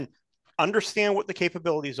again, understand what the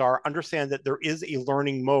capabilities are, understand that there is a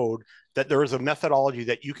learning mode, that there is a methodology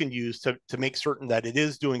that you can use to make certain that it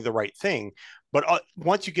is doing the right thing. But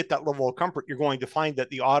once you get that level of comfort, you're going to find that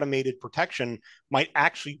the automated protection might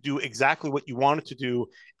actually do exactly what you want it to do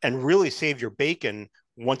and really save your bacon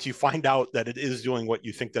once you find out that it is doing what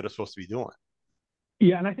you think that it's supposed to be doing.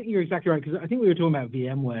 Yeah, and I think you're exactly right, because I think we were talking about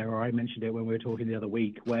VMware, or I mentioned it when we were talking the other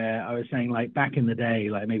week, where I was saying, like, back in the day,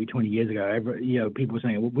 like maybe 20 years ago, people were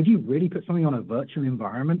saying, well, would you really put something on a virtual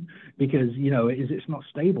environment? Because, it's not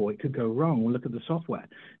stable. It could go wrong. Well, look at the software.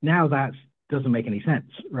 Now that doesn't make any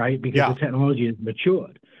sense, right? Because the technology has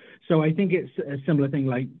matured. So I think it's a similar thing,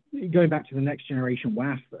 like going back to the next generation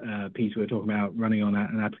WAF piece we were talking about running on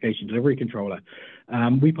an application delivery controller.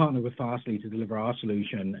 We partnered with Fastly to deliver our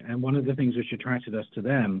solution. And one of the things which attracted us to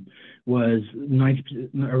them was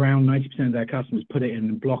around 90% of their customers put it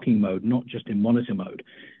in blocking mode, not just in monitor mode.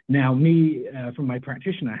 Now, me, from my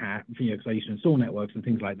practitioner hat, because I used to install networks and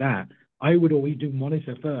things like that, I would always do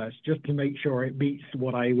monitor first, just to make sure it beats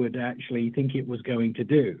what I would actually think it was going to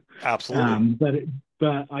do. Absolutely.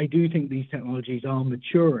 But I do think these technologies are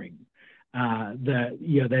maturing. That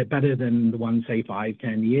they're better than the ones, say,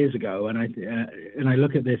 5-10 years ago. And I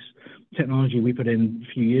look at this technology we put in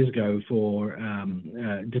a few years ago for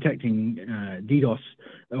detecting DDoS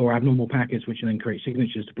or abnormal packets, which then create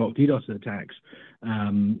signatures to block DDoS attacks. At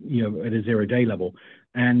a 0-day level,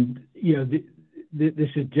 and this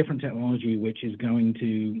is different technology which is going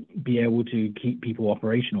to be able to keep people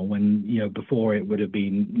operational when before it would have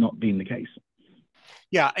not been the case.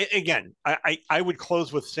 Yeah, again, I would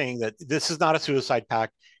close with saying that this is not a suicide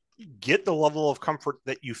pact. Get the level of comfort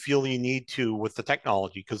that you feel you need to with the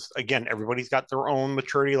technology, because again, everybody's got their own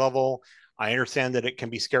maturity level. I understand that it can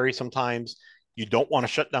be scary sometimes. You don't want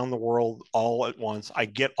to shut down the world all at once. I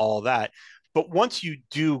get all of that. But once you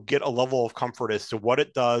do get a level of comfort as to what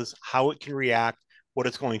it does, how it can react, what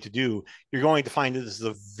it's going to do, you're going to find that this is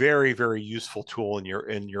a very, very useful tool in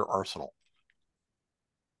your arsenal.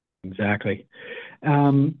 Exactly.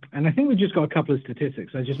 And I think we just got a couple of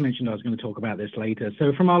statistics. I just mentioned I was going to talk about this later.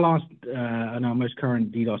 So from our last and our most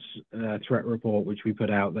current DDoS threat report, which we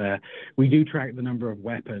put out there, we do track the number of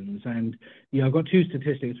weapons. And I've got two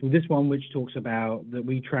statistics. With this one, which talks about that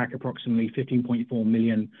we track approximately 15.4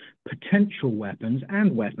 million potential weapons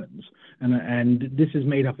and weapons. And this is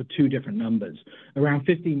made up of two different numbers. Around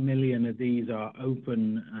 15 million of these are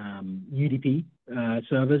open UDP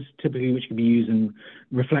servers, typically, which can be used in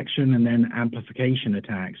reflection and then amplification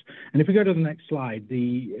attacks. And if we go to the next slide,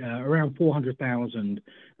 the around 400,000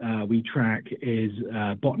 we track is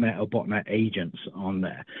botnet or botnet agents on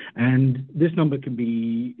there. And this number can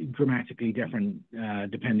be dramatically different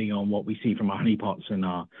depending on what we see from our honeypots and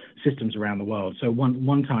our systems around the world. So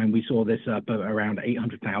one time we saw this up around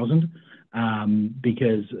 800,000.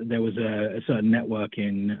 Because there was a certain network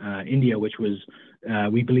in India which was,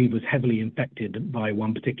 we believe, was heavily infected by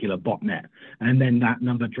one particular botnet. And then that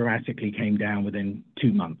number drastically came down within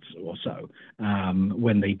 2 months or so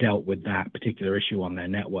when they dealt with that particular issue on their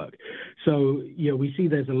network. So, we see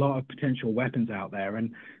there's a lot of potential weapons out there.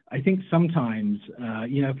 And I think sometimes,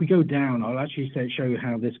 if we go down, I'll actually show you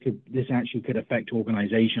how this actually could affect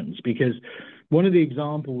organizations, because one of the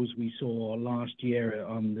examples we saw last year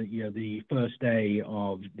on the first day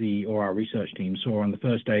of or our research team saw on the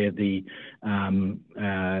first day of the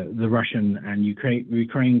Russian and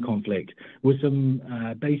Ukraine conflict was some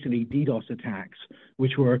basically DDoS attacks,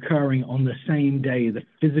 which were occurring on the same day the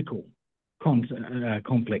physical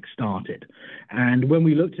conflict started. And when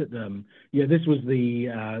we looked at them, this was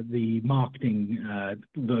the marketing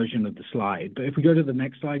version of the slide. But if we go to the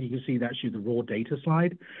next slide, you can see actually the raw data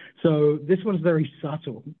slide. So this one's very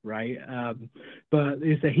subtle, right? But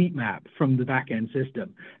it's a heat map from the back end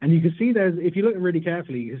system. And you can see if you look really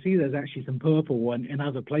carefully, you can see there's actually some purple one in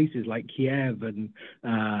other places like Kiev and,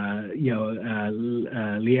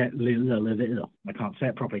 I can't say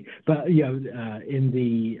it properly, but, in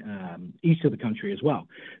the east of the country as well.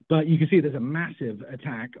 But you can see there's a massive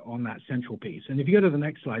attack on that central piece. And if you go to the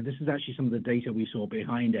next slide, this is actually some of the data we saw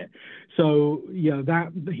behind it. So,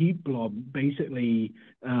 that heat blob, basically,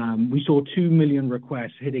 we saw 2 million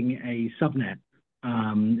requests hitting a subnet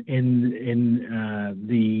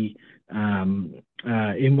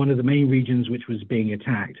in one of the main regions which was being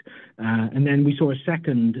attacked. And then we saw a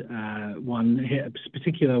second one hit a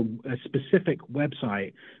specific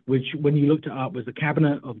website, which when you looked it up was the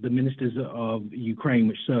cabinet of the ministers of Ukraine,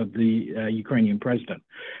 which served the Ukrainian president.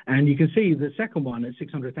 And you can see the second one at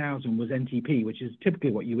 600,000 was NTP, which is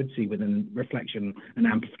typically what you would see within reflection and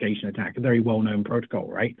amplification attack, a very well-known protocol,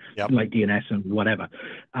 right? Yep. Like DNS and whatever.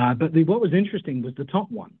 But what was interesting was the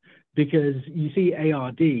top one, because you see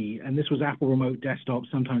ARD, and this was Apple Remote Desktop,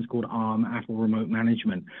 sometimes called ARM, Apple Remote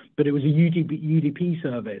Management, but it was a UDP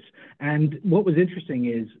service. And what was interesting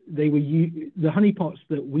is they were the honeypots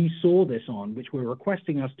that we saw this on, which were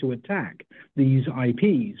requesting us to attack these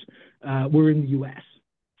IPs, were in the US.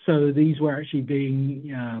 So these were actually being,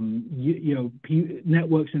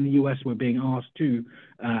 networks in the US were being asked to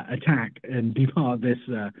attack and be part of this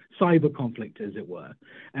cyber conflict, as it were.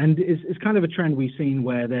 And it's kind of a trend we've seen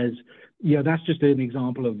where there's, that's just an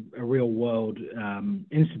example of a real world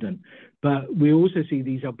incident. But we also see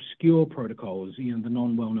these obscure protocols, the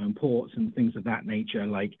non-well-known ports and things of that nature,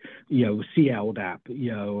 like, CLDAP,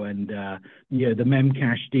 and, the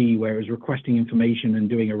memcached, where it was requesting information and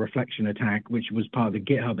doing a reflection attack, which was part of the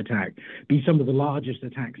GitHub attack, be some of the largest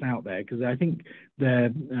attacks out there. Because I think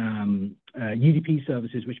the UDP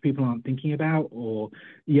services, which people aren't thinking about, or,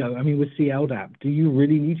 with CLDAP, do you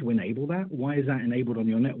really need to enable that? Why is that enabled on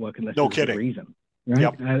your network unless there's a reason? Right?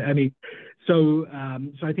 Yep. So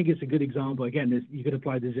I think it's a good example. Again, you could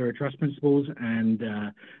apply the zero trust principles, and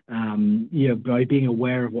by being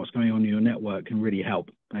aware of what's going on in your network can really help,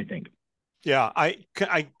 I think. Yeah,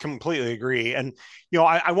 I completely agree. And,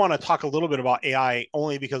 I want to talk a little bit about AI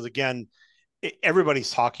only because, again,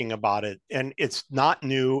 everybody's talking about it and it's not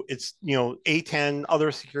new. It's, A10,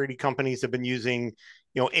 other security companies have been using,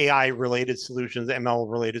 AI related solutions,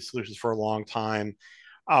 ML related solutions for a long time.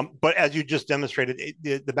 But as you just demonstrated,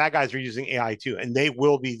 the bad guys are using AI too, and they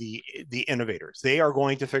will be the innovators. They are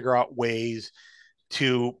going to figure out ways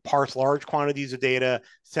to parse large quantities of data,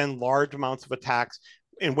 send large amounts of attacks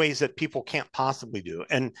in ways that people can't possibly do.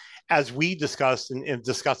 And as we discussed and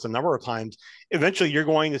discussed a number of times, eventually you're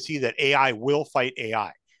going to see that AI will fight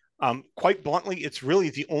AI. Quite bluntly, it's really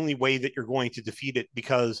the only way that you're going to defeat it,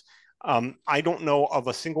 because I don't know of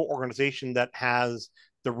a single organization that has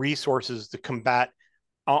the resources to combat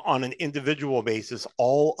on an individual basis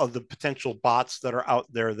all of the potential bots that are out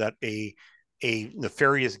there that a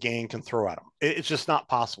nefarious gang can throw at them. It's just not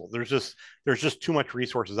possible. There's just too much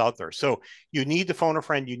resources out there. So you need to phone a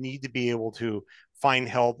friend. You need to be able to find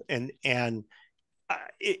help, and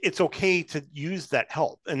it's okay to use that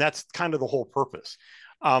help, and that's kind of the whole purpose.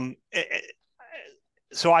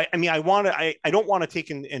 So I don't want to take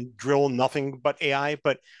and drill nothing but AI,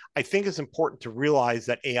 but I think it's important to realize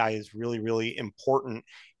that AI is really, really important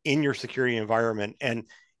in your security environment. And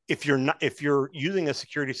if you're using a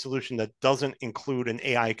security solution that doesn't include an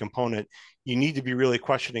AI component, you need to be really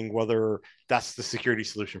questioning whether that's the security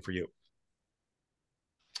solution for you.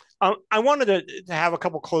 I wanted to have a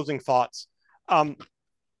couple closing thoughts. I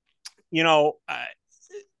know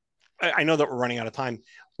that we're running out of time.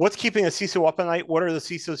 What's keeping a CISO up at night? What are the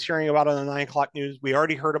CISOs hearing about on the 9 o'clock news? We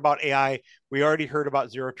already heard about AI. We already heard about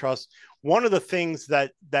zero trust. One of the things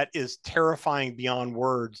that is terrifying beyond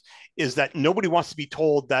words is that nobody wants to be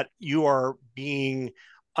told that you are being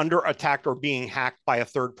under attack or being hacked by a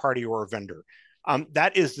third party or a vendor.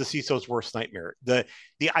 That is the CISO's worst nightmare. The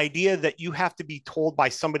idea that you have to be told by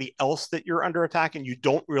somebody else that you're under attack and you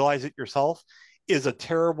don't realize it yourself is a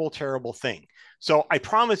terrible, terrible thing. So I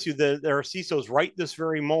promise you that there are CISOs right this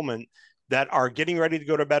very moment that are getting ready to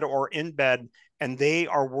go to bed or in bed, and they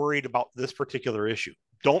are worried about this particular issue.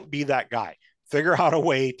 Don't be that guy. Figure out a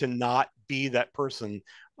way to not be that person.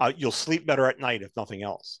 You'll sleep better at night, if nothing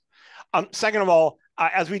else. Second of all,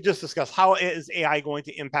 as we just discussed, how is AI going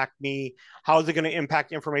to impact me? How is it going to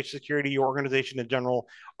impact information security, your organization in general?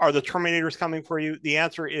 Are the Terminators coming for you? The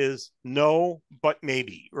answer is no, but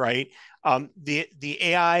maybe, right? The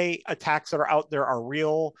AI attacks that are out there are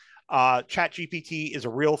real. ChatGPT is a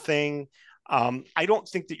real thing. I don't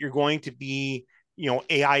think that you're going to be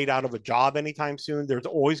AI'd out of a job anytime soon. There's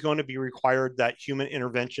always going to be required that human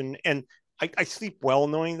intervention. And I sleep well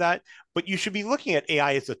knowing that, but you should be looking at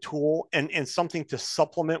AI as a tool and something to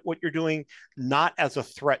supplement what you're doing, not as a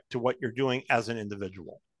threat to what you're doing as an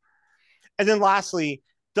individual. And then lastly,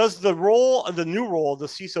 does the new role of the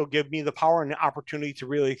CISO give me the power and the opportunity to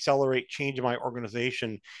really accelerate change in my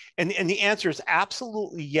organization? And the answer is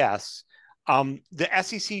absolutely yes. The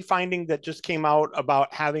SEC finding that just came out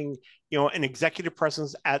about having an executive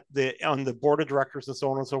presence on the board of directors and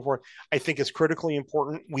so on and so forth, I think is critically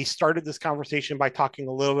important. We started this conversation by talking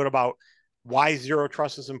a little bit about why zero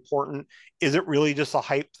trust is important. Is it really just a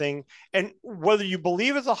hype thing? And whether you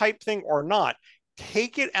believe it's a hype thing or not,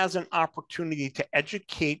 take it as an opportunity to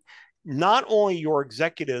educate not only your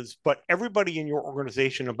executives, but everybody in your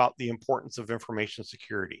organization about the importance of information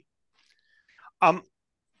security.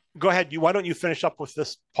 Go ahead. Why don't you finish up with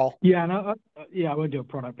this, Paul? Yeah, and I won't do a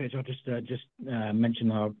product pitch. I'll just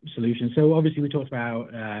mention our solution. So obviously we talked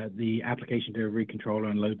about the application delivery controller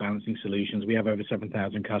and load balancing solutions. We have over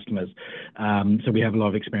 7,000 customers, so we have a lot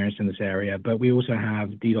of experience in this area. But we also have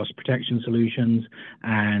DDoS protection solutions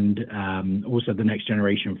and also the next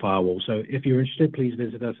generation firewall. So if you're interested, please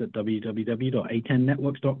visit us at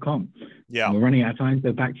www.a10networks.com. Yeah, and we're running out of time,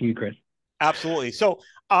 so back to you, Chris. Absolutely. So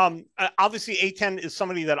obviously A10 is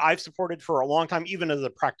somebody that I've supported for a long time, even as a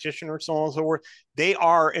practitioner, so on and so forth. They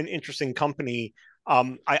are an interesting company.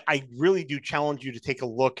 I really do challenge you to take a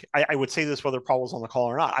look. I would say this whether Paul was on the call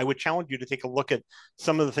or not. I would challenge you to take a look at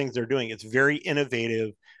some of the things they're doing. It's very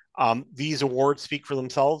innovative. These awards speak for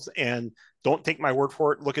themselves, and don't take my word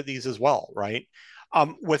for it. Look at these as well, right?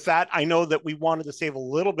 With that, I know that we wanted to save a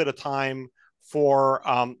little bit of time for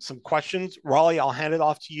some questions. Raleigh, I'll hand it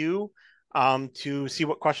off to you to see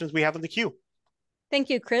what questions we have in the queue. Thank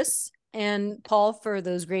you, Chris and Paul, for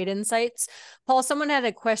those great insights. Paul, someone had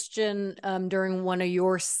a question during one of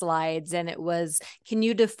your slides, and it was, can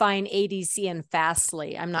you define ADC and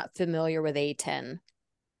Fastly? I'm not familiar with A10.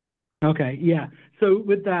 Okay, yeah. So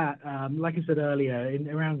with that, like I said earlier, in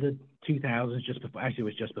around the 2000s, just before, actually it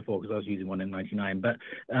was just before because I was using one in 99, but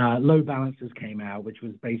load balancers came out, which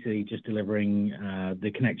was basically just delivering the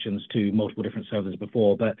connections to multiple different servers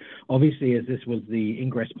before. But obviously, as this was the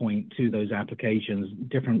ingress point to those applications,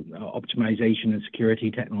 different optimization and security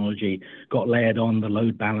technology got layered on the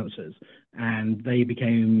load balancers, and they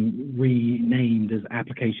became renamed as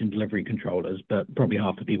application delivery controllers, but probably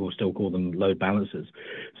half the people still call them load balancers.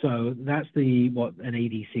 So that's what an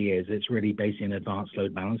ADC is. It's really basically an advanced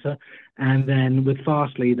load balancer. And then with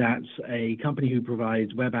Fastly, that's a company who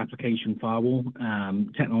provides web application firewall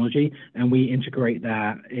technology, and we integrate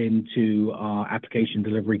that into our application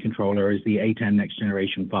delivery controller as the A10 next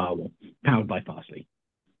generation firewall, powered by Fastly.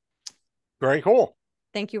 Very cool.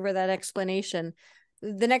 Thank you for that explanation.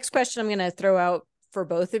 The next question I'm going to throw out for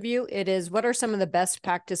both of you, it is, what are some of the best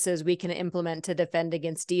practices we can implement to defend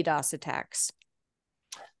against DDoS attacks?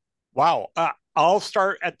 Wow. I'll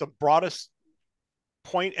start at the broadest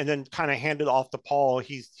point and then kind of hand it off to Paul.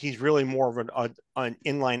 He's really more of an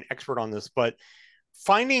inline expert on this, but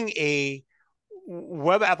finding a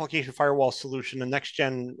web application firewall solution, a next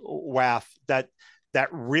gen WAF that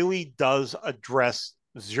really does address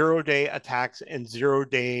zero-day attacks and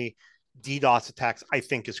zero-day DDoS attacks, I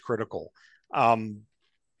think is critical.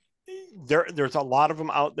 There's a lot of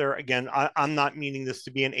them out there. Again, I'm not meaning this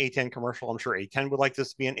to be an A10 commercial. I'm sure A10 would like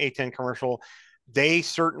this to be an A10 commercial. They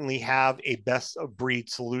certainly have a best of breed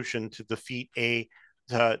solution to defeat your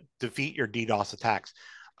DDoS attacks.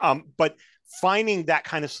 But finding that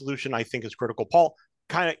kind of solution, I think, is critical. Paul,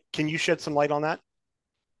 can you shed some light on that?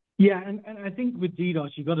 Yeah, and I think with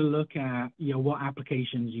DDoS, you've got to look at what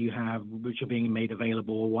applications you have which are being made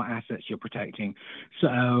available, what assets you're protecting.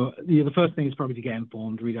 So the first thing is probably to get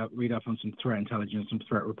informed, read up on some threat intelligence, some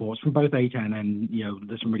threat reports from both A10 and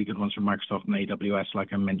there's some really good ones from Microsoft and AWS,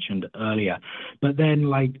 like I mentioned earlier. But then,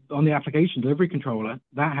 like on the application delivery controller,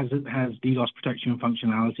 that has DDoS protection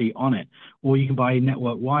functionality on it, or you can buy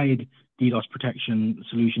network-wide DDoS protection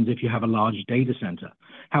solutions if you have a large data center.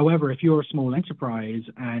 However, if you're a small enterprise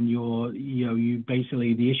and you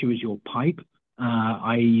basically, the issue is your pipe,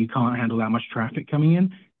 i.e. you can't handle that much traffic coming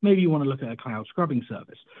in, maybe you want to look at a cloud scrubbing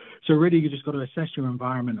service. So really, you just got to assess your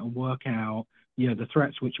environment and work out, the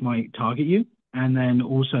threats which might target you, and then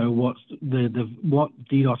also what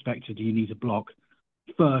DDoS vector do you need to block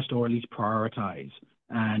first, or at least prioritize,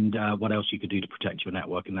 and what else you could do to protect your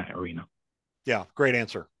network in that arena. Yeah, great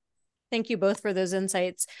answer. Thank you both for those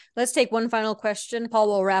insights. Let's take one final question. Paul,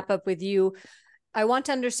 we'll wrap up with you. I want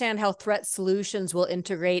to understand how threat solutions will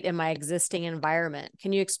integrate in my existing environment.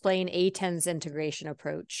 Can you explain A10's integration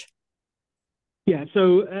approach? Yeah,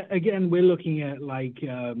 so again, we're looking at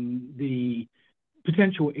the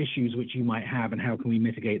potential issues which you might have and how can we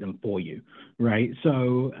mitigate them for you, right?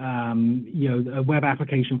 So, a web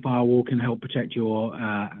application firewall can help protect your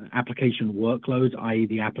application workloads, i.e.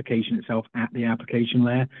 the application itself at the application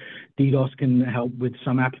layer. DDoS can help with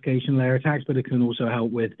some application layer attacks, but it can also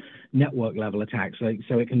help with network level attacks.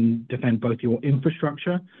 So it can defend both your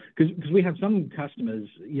infrastructure, because we have some customers,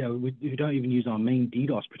 who don't even use our main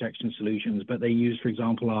DDoS protection solutions, but they use, for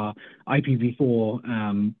example, our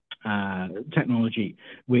IPv4 technology,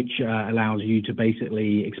 which allows you to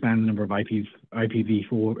basically expand the number of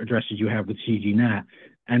IPv4 addresses you have with CGNAT,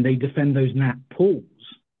 and they defend those NAT pools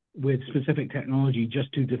with specific technology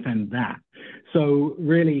just to defend that. So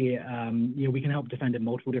really, we can help defend in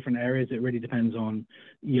multiple different areas. It really depends on,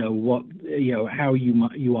 how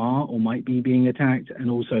you are or might be being attacked,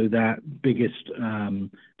 and also that biggest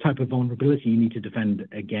type of vulnerability you need to defend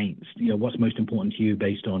against. What's most important to you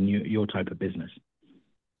based on your type of business.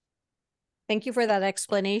 Thank you for that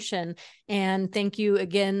explanation. And thank you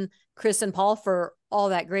again, Chris and Paul, for all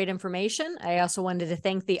that great information. I also wanted to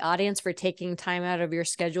thank the audience for taking time out of your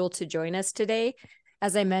schedule to join us today.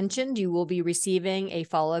 As I mentioned, you will be receiving a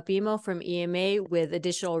follow-up email from EMA with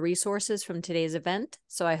additional resources from today's event.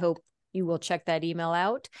 So I hope you will check that email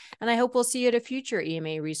out. And I hope we'll see you at a future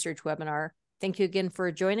EMA research webinar. Thank you again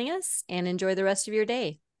for joining us, and enjoy the rest of your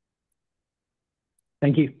day.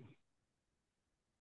 Thank you.